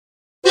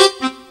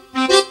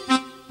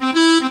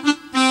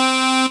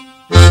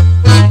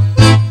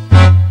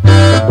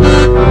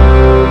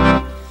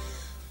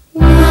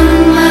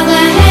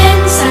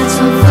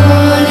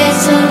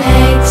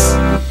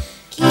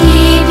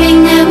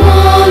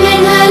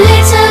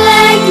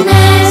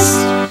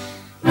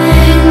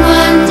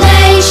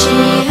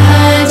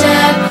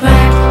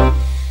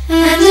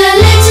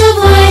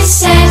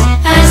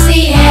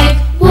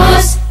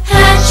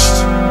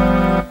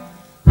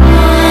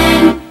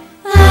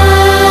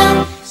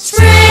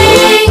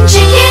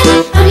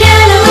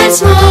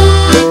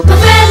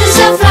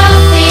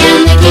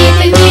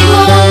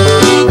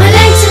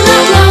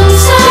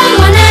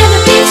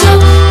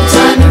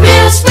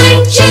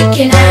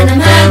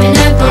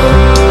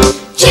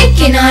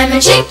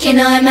chicken,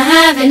 I'm a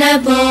having a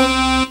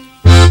ball.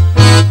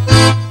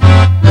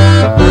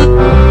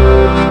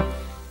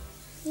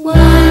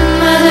 One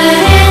mother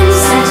hen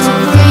sat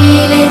on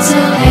 3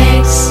 little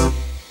eggs,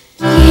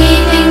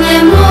 keeping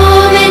them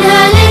warm in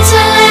her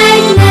little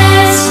egg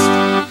nest.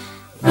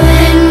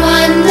 Then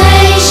one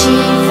day she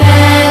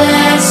fell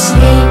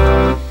asleep,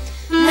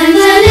 and a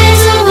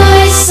little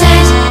voice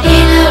said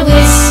in a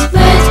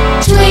whispered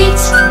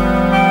tweet,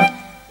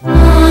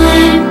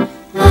 I'm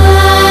a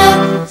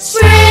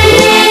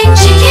spring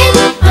chicken,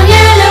 I'm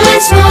yellow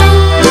and small.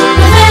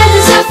 My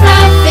feathers are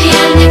fluffy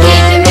and they're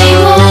keeping me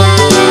warm.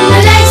 My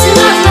legs are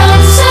not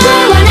long, so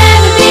I'll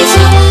never be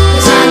tall,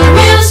 'cause I'm a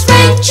real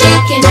spring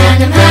chicken and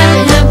I'm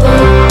having a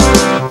ball.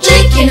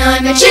 Chicken,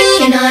 I'm a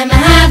chicken, I'm a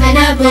having a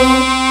ball.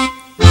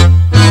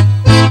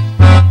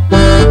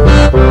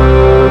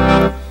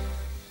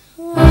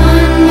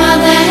 One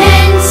mother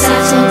hen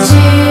sat on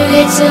 2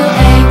 little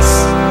eggs,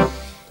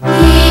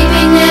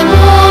 keeping them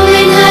warm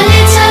in her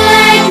little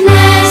egg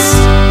nest.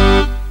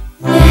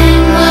 Then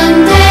one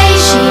day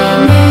she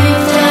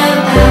moved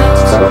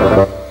about,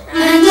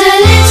 and a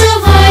little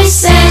voice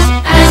said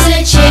as a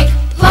chick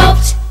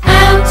popped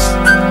out, I'm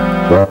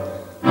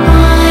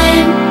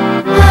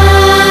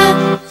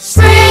a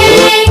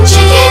spring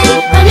chicken,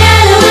 I'm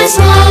yellow and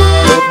small.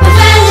 My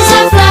feathers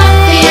are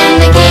fluffy and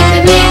they're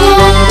keeping me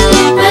warm.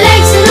 My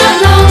legs are not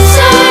long,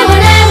 so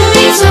I'll never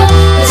be tall,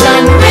 'cause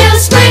I'm a real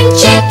spring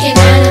chicken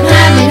and I'm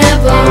having a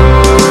ball.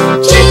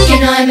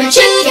 Chicken, I'm a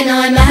chicken,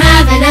 I'm a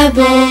having a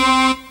ball.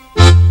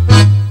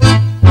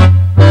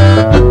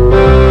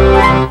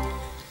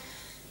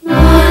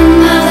 One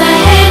mother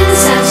hen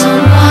sat on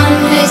 1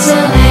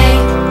 little egg,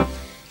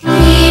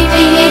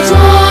 keeping it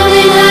warm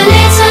in her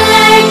little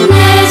egg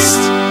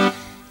nest.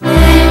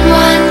 Then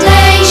one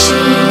day she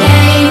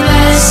gave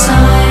a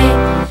sigh,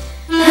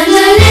 and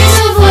a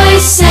little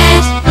voice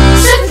said,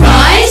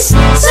 surprise,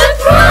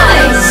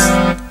 surprise!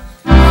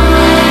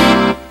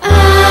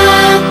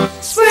 I'm a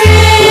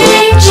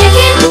spring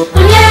chicken,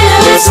 I'm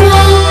yellow and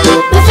small.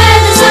 My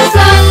feathers are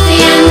fluffy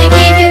and they're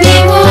keeping me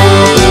warm.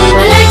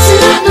 My legs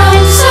are not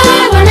long, so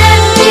I'll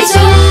never be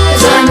tall,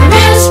 'cause I'm a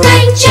real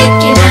spring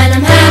chicken and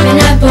I'm having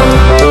a ball.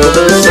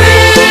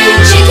 Spring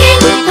chicken,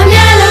 I'm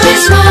yellow and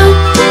small.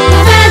 My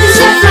feathers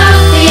are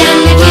fluffy and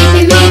they're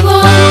keeping me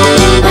warm.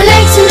 My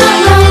legs are not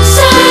long,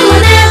 so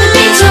I'll never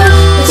be tall,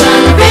 'cause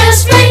I'm a real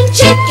spring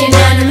chicken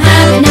and I'm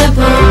having a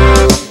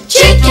ball.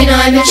 Chicken,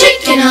 I'm a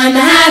chicken, I'm a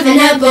having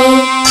a ball.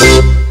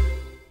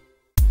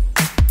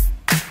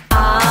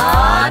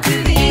 Ah, to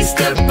the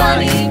Easter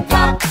bunny,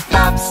 pop,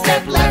 pop,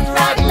 step left,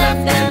 right,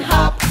 left, and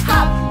hop,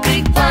 hop.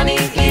 Big bunny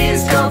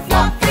ears go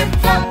flop, flip,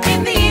 flop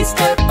in the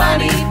Easter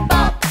bunny,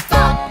 pop,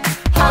 pop,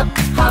 hop,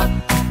 hop,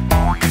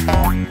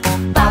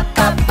 pop,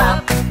 pop,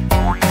 pop.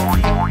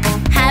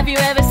 Have you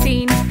ever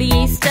seen the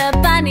Easter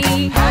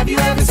bunny? Have you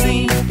ever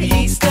seen the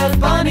Easter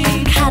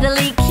bunny?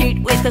 Cuddly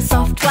cute with a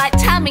soft white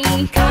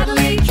tummy.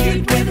 Cuddly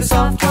cute with a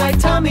soft white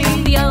tummy.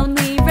 The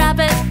only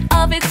rabbit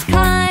of its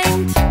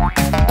kind.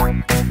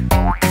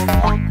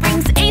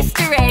 Brings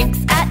Easter eggs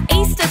at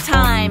Easter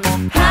time.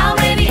 How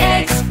many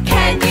eggs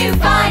can you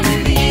find?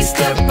 To the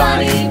Easter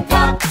bunny,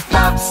 pop,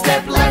 pop,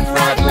 step left,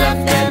 right,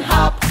 left, and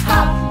hop,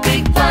 hop.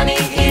 Big bunny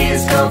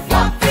ears go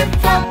flop, flip,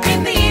 flop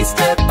in the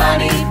Easter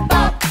bunny,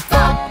 pop,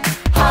 pop,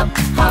 hop,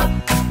 hop,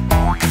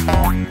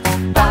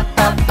 pop,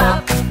 pop,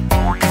 pop.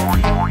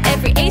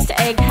 Every Easter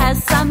egg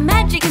has some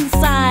magic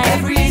inside.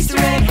 Every Easter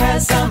egg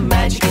has some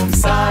magic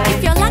inside.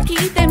 If you're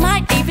lucky, there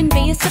might even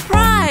be a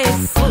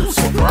surprise.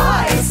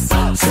 Surprise!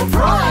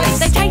 Surprise!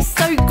 They taste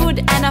so good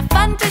and are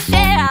fun to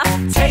share.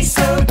 Taste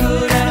so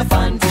good and are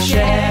fun to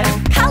share.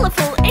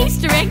 Colourful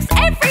Easter eggs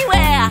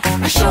everywhere.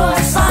 A sure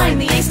sign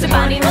the Easter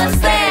bunny was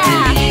there. To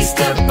the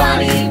Easter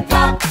bunny,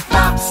 pop,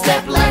 pop,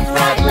 step left,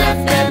 right,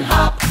 left, and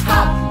hop,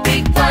 hop.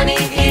 Big bunny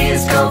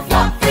ears go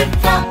flop, flip,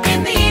 flop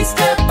in the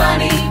Easter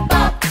bunny,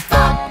 pop,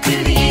 pop. To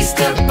the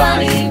Easter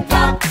bunny,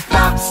 pop,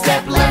 pop,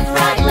 step left,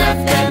 right,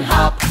 left, and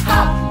hop,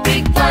 hop.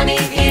 Big bunny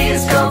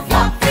ears go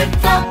flop, flip,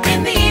 flop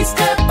in the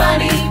Easter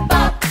bunny,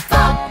 pop,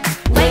 pop.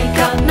 Wake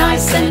up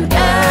nice and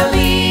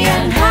early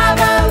and have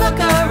a look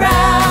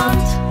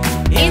around.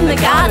 In the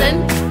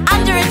garden,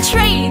 under a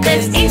tree,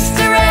 there's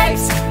Easter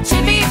eggs to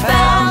be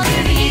found.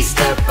 To the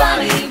Easter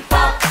bunny,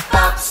 pop,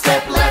 pop,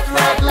 step left,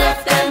 right,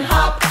 left, and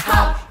hop,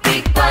 hop.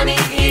 Big bunny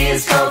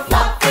ears go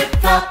flop,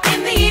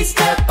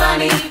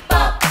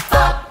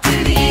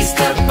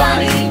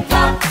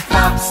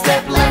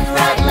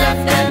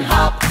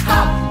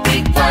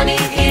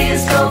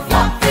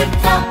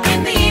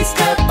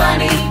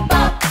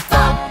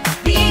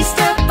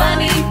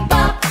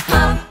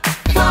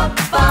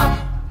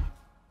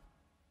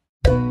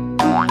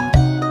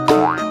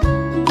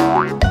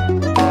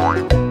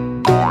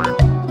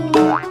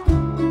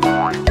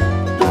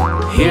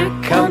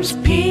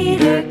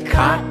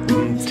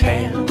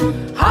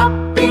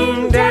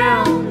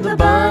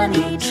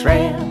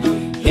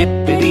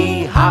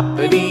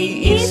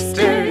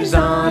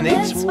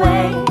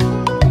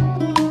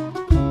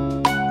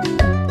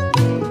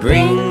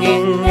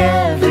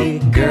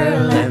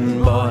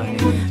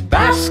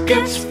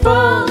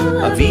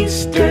 full of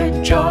Easter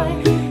joy,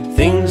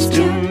 things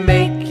to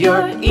make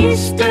your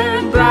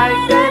Easter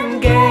bright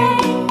and gay.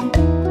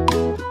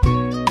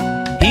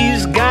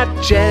 He's got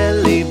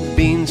jelly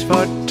beans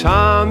for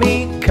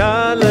Tommy,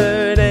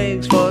 colored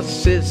eggs for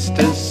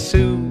Sister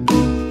Sue.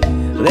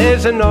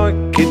 There's an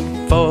orchid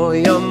for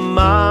your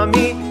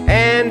mommy,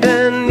 and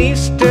an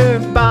Easter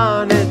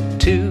bonnet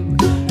too.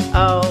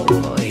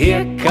 Oh,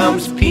 here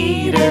comes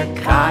Peter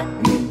Cotton